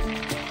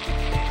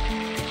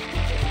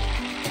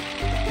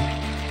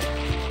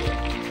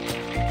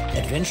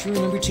 Adventurer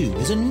number 2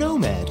 is a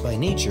nomad by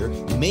nature,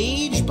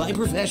 mage by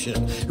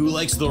profession, who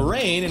likes the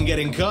rain and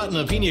getting caught in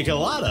a pina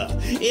colada.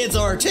 It's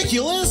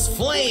Articulous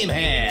Flame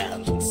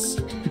Hands.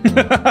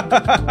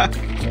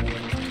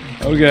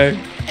 Okay.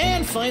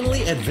 And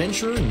finally,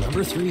 adventurer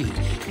number 3.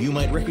 You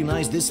might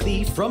recognize this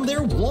thief from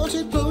their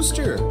wanted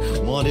poster.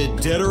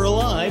 Wanted dead or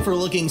alive for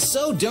looking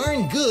so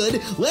darn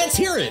good. Let's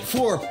hear it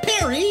for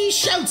Perry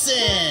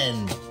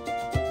Shoutson!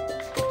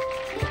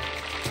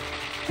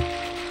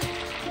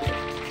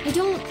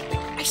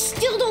 I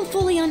still don't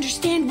fully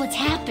understand what's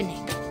happening.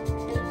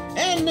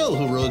 And no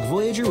heroic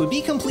voyager would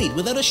be complete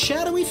without a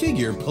shadowy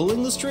figure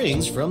pulling the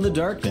strings from the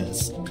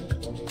darkness.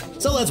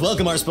 So let's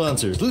welcome our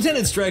sponsors,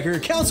 Lieutenant Stryker,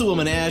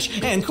 Councilwoman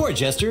Ash, and Court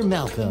Jester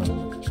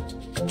Malcolm.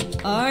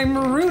 I'm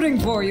rooting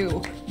for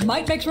you.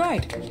 Might makes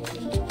right.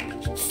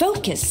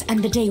 Focus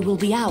and the day will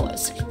be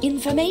ours.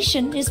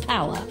 Information is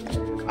power.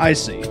 I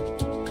see.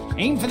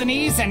 Aim for the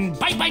knees and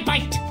bite, bite,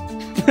 bite.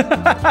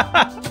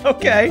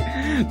 Okay,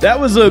 that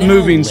was a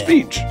moving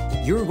speech.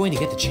 You're going to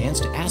get the chance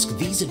to ask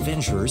these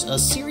adventurers a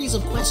series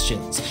of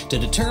questions to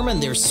determine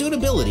their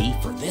suitability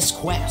for this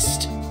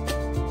quest.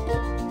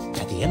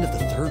 At the end of the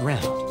 3rd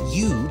round,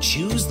 you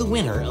choose the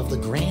winner of the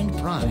grand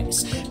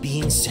prize,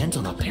 being sent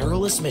on a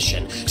perilous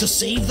mission to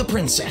save the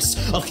princess,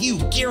 a few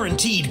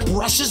guaranteed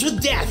brushes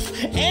with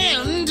death,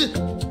 and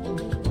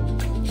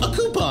a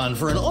coupon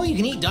for an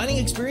all-you-can-eat dining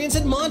experience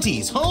at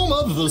Monty's, home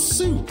of the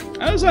soup.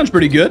 That sounds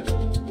pretty good.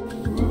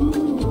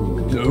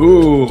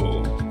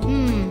 Ooh.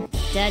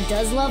 Dad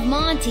does love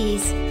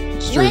Monty's.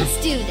 True.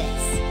 Let's do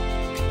this.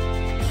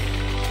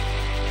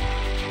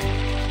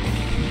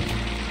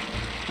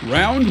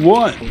 Round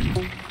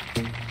 1.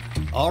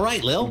 All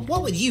right, Lil,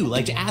 what would you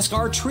like to ask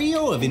our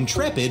trio of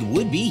intrepid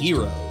would-be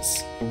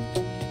heroes?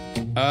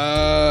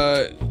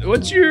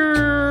 What's your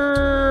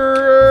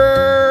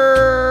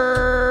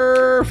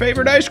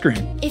favorite ice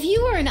cream? If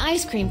you were an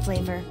ice cream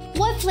flavor,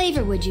 what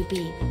flavor would you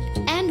be?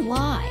 And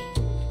why?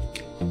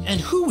 And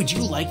who would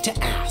you like to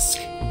ask?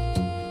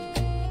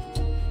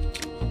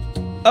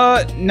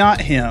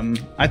 Not him.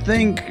 I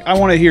think I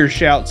want to hear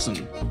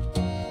Shoutson.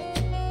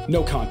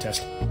 No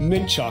contest.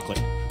 Mint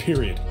chocolate.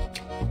 Period.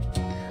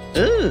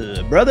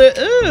 Ugh, brother,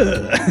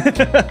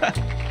 ugh.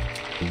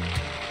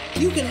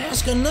 You can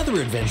ask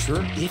another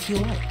adventurer if you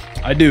like.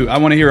 I do. I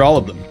want to hear all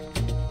of them.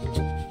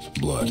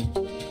 Blood,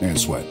 and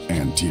sweat,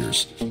 and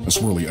tears. A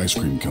swirly ice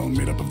cream cone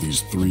made up of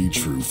these 3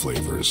 true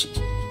flavors.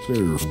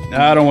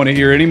 I don't want to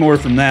hear any more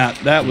from that.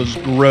 That was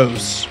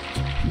gross.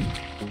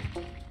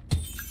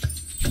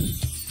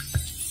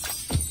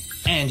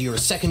 And your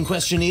second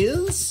question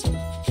is?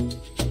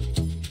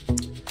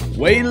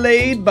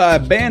 Waylaid by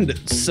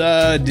bandits.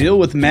 Deal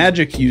with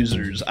magic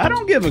users. I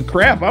don't give a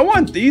crap. I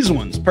want these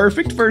ones.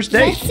 Perfect first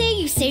date. Let's say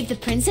you save the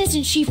princess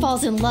and she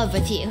falls in love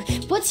with you.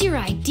 What's your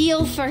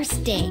ideal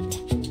first date?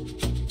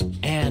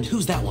 And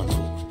who's that one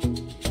for?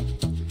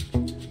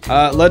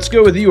 Let's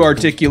go with you,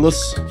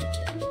 Articulus.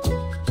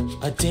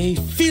 A day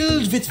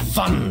filled with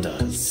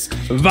wonders.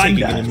 Wonders.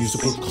 Taking in a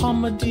musical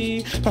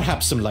comedy,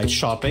 perhaps some light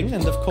shopping,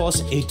 and of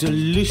course, a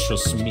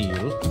delicious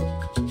meal.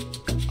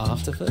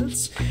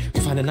 Afterwards, we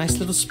find a nice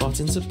little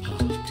spot in the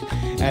park,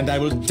 and I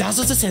will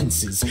dazzle the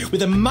senses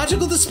with a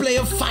magical display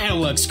of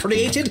fireworks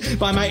created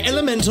by my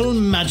elemental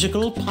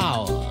magical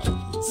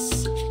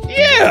powers.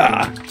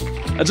 Yeah!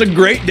 That's a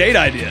great date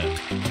idea.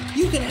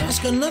 You can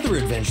ask another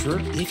adventurer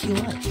if you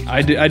like.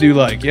 I do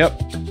like, yep.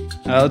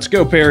 Let's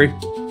go, Perry.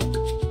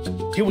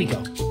 Here we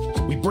go.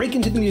 We break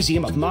into the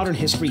Museum of Modern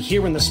History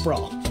here in the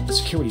Sprawl.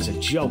 Security's a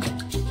joke.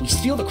 We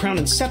steal the crown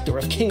and scepter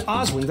of King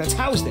Oswin that's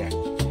housed there.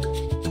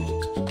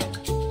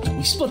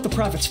 We split the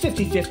profits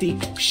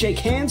 50-50, shake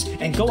hands,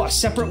 and go our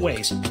separate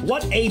ways.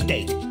 What a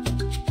date!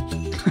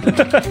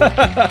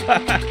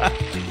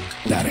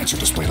 That answer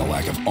displayed a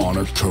lack of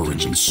honor,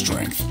 courage, and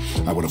strength.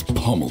 I would have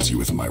pummeled you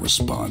with my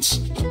response.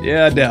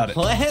 Yeah, I doubt it.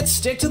 Let's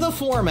stick to the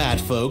format,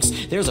 folks.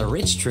 There's a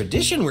rich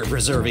tradition we're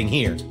preserving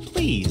here.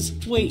 Please,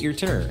 wait your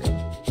turn.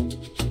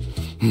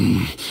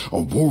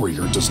 A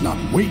warrior does not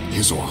wait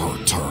his or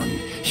her turn.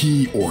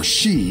 He or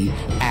she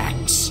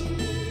acts.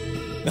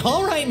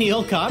 All right,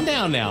 Neil, calm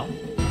down now.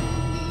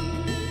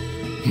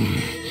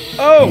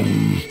 Oh!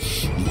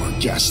 You are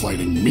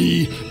gaslighting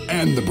me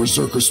and the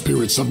berserker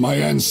spirits of my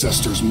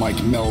ancestors, Mike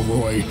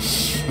Melroy.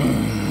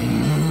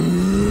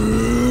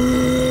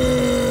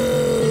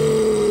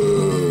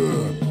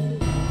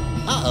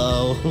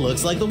 Uh-oh,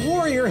 looks like the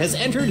warrior has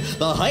entered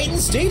the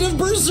heightened state of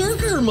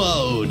berserker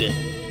mode.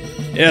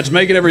 Yeah, it's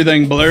making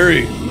everything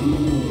blurry.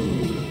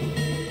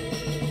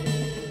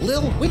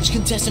 Lil, which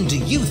contestant do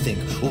you think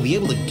will be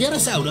able to get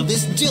us out of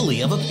this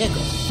dilly of a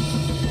pickle?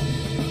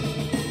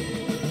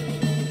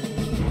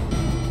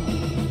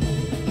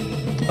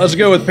 Let's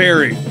go with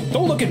Perry.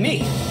 Don't look at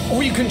me.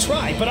 Or you can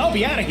try, but I'll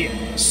be out of here.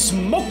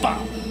 Smoke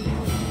bomb.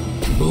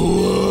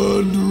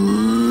 Blood rage.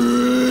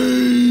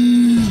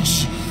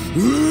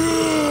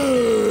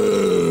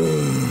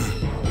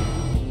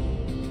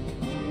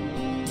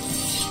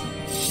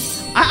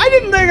 I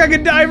didn't think I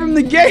could die from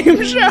the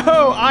game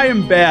show. I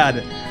am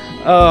bad.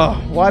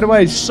 Why do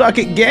I suck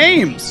at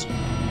games?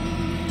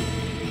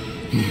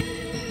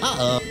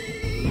 Uh-oh.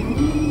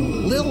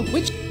 Lil,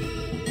 which...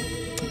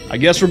 I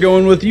guess we're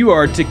going with you,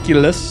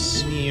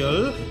 Articulus.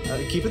 Neil,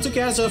 keep it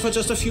together for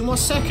just a few more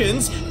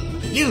seconds.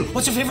 You,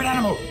 what's your favorite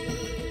animal?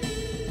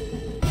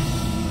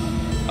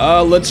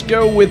 Let's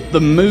go with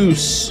the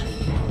moose.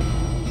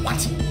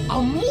 What?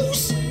 A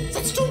moose?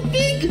 That's too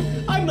big!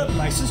 I'm not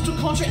licensed to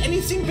conjure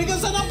anything bigger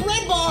than a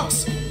bread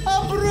box!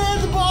 A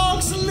bread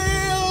box,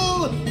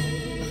 Lil!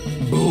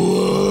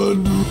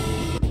 Blood.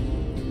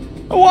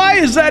 Why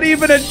is that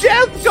even a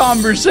death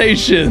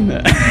conversation?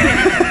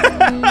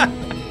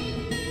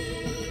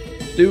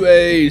 Do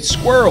a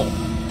squirrel.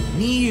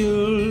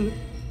 Neil,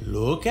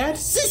 look at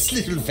this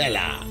little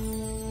fella.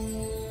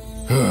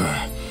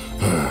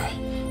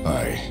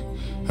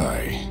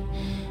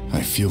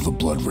 I feel the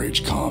blood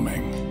rage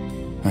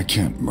calming. I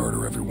can't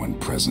murder everyone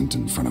present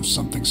in front of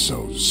something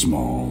so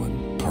small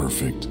and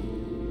perfect.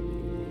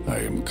 I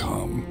am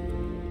calm.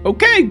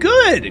 Okay,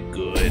 good.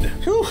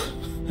 Whew.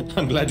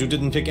 I'm glad you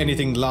didn't pick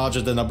anything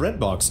larger than a bread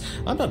box.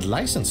 I'm not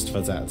licensed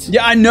for that.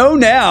 Yeah, I know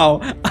now.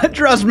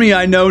 Trust me,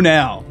 I know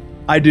now.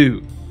 I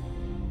do.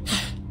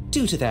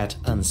 Due to that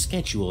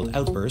unscheduled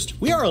outburst,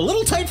 we are a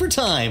little tight for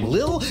time.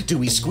 Lil, do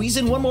we squeeze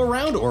in one more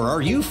round, or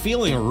are you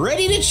feeling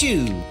ready to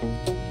chew?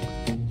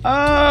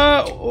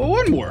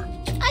 One more.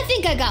 I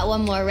think I got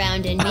one more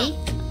round in me.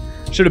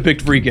 Should have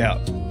picked Freak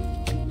Out.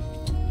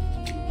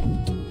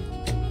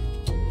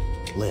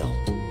 Lil,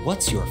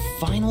 what's your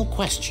final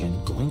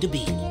question going to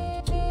be?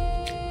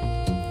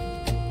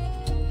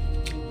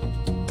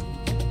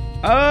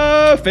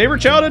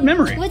 Favorite childhood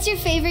memory. What's your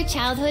favorite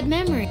childhood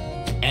memory?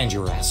 And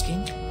you're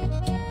asking?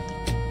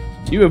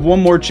 You have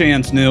one more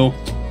chance, Neil.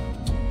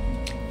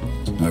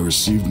 I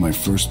received my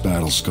first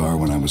battle scar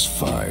when I was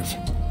 5.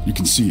 You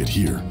can see it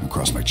here,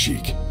 across my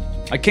cheek.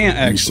 I can't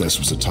actually. Recess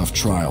was a tough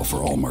trial for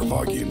all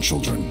Marvagian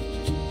children.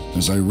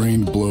 As I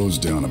rained blows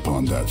down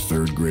upon that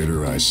 3rd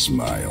grader, I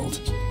smiled.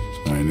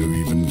 I knew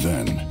even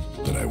then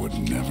that I would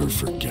never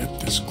forget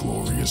this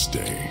glorious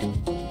day.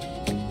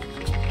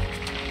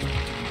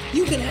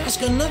 You can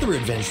ask another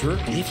adventurer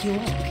if you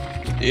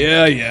like.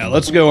 Yeah,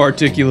 let's go,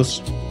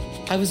 Articulus.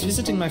 I was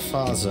visiting my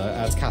father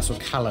at Castle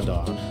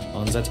Caladar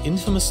on that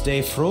infamous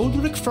day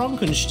Froderick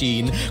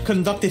Frankenstein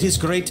conducted his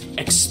great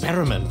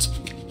experiment.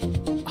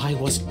 I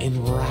was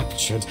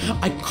enraptured.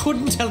 I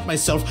couldn't help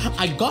myself.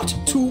 I got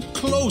too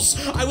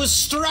close. I was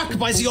struck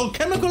by the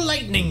alchemical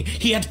lightning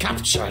he had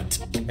captured.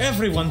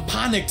 Everyone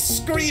panicked,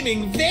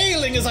 screaming,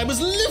 wailing as I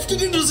was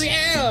lifted into the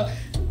air.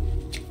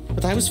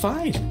 But I was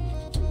fine.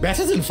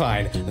 Better than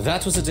fine.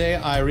 That was the day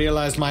I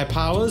realized my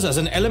powers as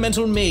an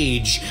elemental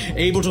mage,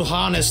 able to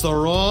harness the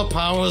raw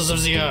powers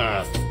of the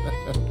earth.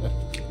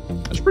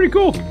 That's pretty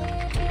cool.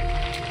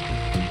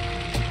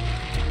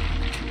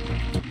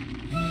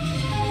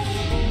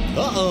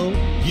 Uh-oh,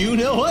 you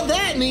know what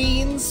that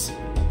means.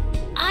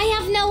 I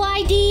have no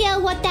idea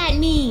what that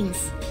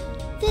means.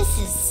 This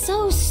is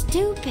so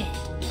stupid.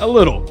 A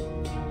little.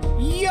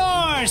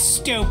 You're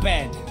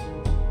stupid.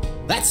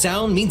 That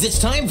sound means it's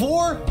time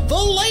for the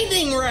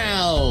lightning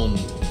round.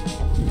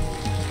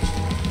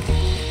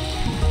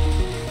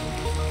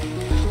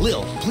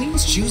 Lil,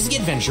 please choose the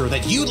adventure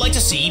that you'd like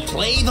to see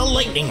play the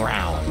lightning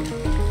round.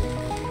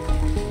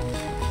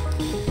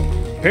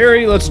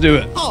 Perry, let's do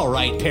it. All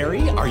right,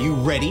 Perry, are you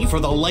ready for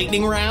the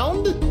lightning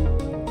round?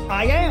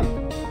 I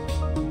am.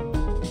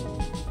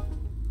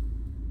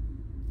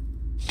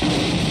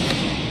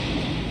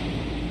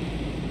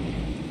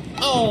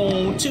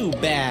 Oh, too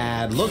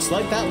bad. Looks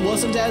like that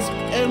wasn't as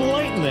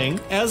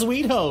enlightening as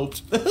we'd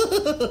hoped.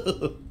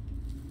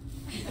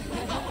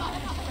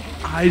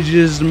 I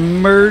just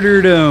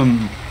murdered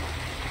him.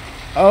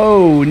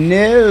 Oh,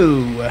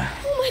 no.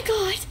 Oh my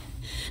god.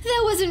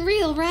 That wasn't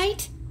real,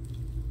 right?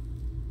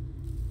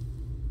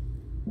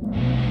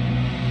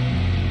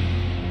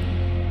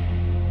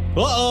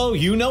 Uh-oh,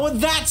 you know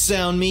what that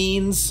sound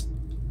means.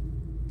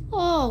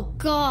 Oh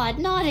god,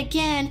 not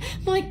again.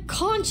 My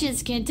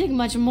conscience can't take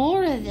much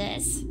more of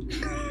this.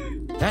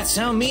 That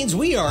sound means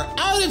we are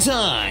out of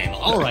time.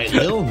 All right,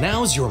 Lil,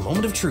 now's your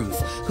moment of truth.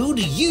 Who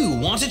do you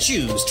want to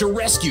choose to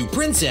rescue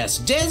Princess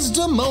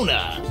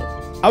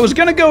Desdemona? I was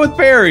gonna go with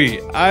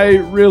Perry. I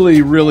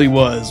really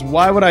was.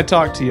 Why would I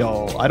talk to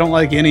y'all? I don't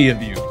like any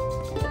of you.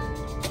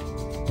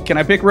 Can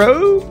I pick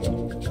Rogue?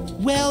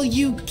 Well,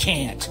 you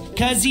can't,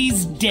 'cause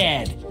he's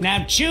dead.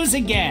 Now choose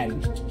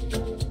again.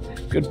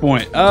 Good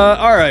point.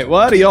 All right. Well,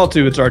 out of y'all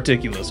two, it's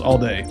Articulus all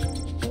day.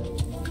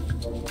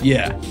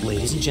 Yeah.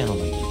 Ladies and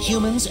gentlemen,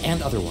 humans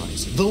and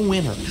otherwise, the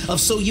winner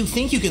of So You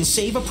Think You Can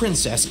Save a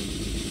Princess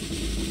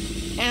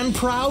and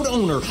proud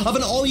owner of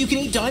an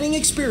all-you-can-eat dining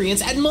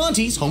experience at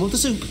Monty's Home of the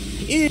Soup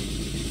is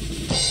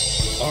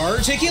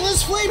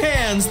Articulus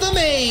Flamehands, the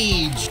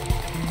mage.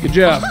 Good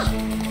job.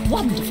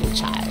 Wonderful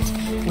child.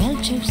 Well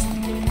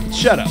chosen.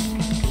 Shut up.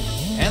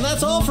 And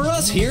that's all for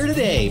us here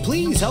today.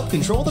 Please help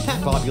control the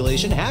pet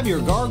population. Have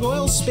your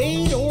gargoyles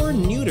spayed or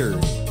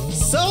neutered.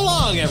 So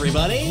long,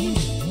 everybody.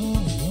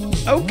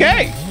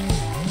 Okay.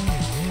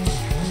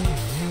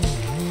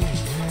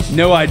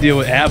 No idea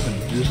what happened.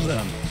 Just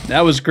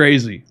that was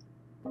crazy.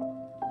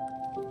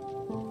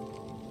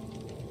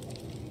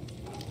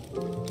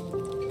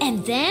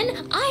 And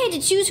then I had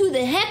to choose who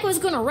the heck was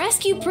gonna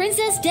rescue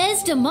Princess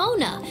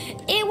Desdemona.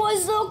 It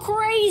was the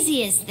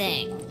craziest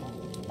thing.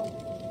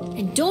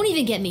 And don't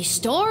even get me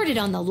started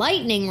on the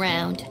lightning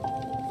round.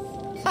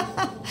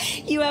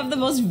 You have the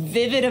most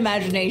vivid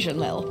imagination,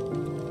 Lil.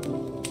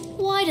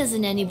 Why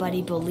doesn't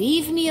anybody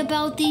believe me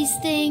about these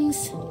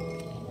things?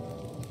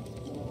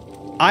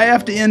 I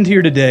have to end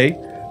here today,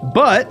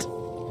 but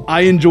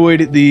I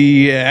enjoyed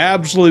the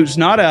absolute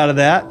snot out of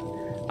that.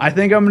 I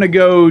think I'm going to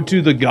go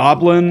to the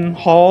Goblin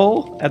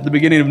Hall at the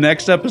beginning of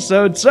next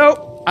episode.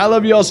 So, I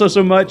love you all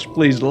so much.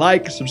 Please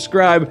like,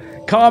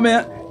 subscribe,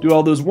 comment, do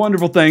all those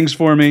wonderful things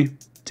for me.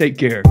 Take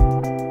care.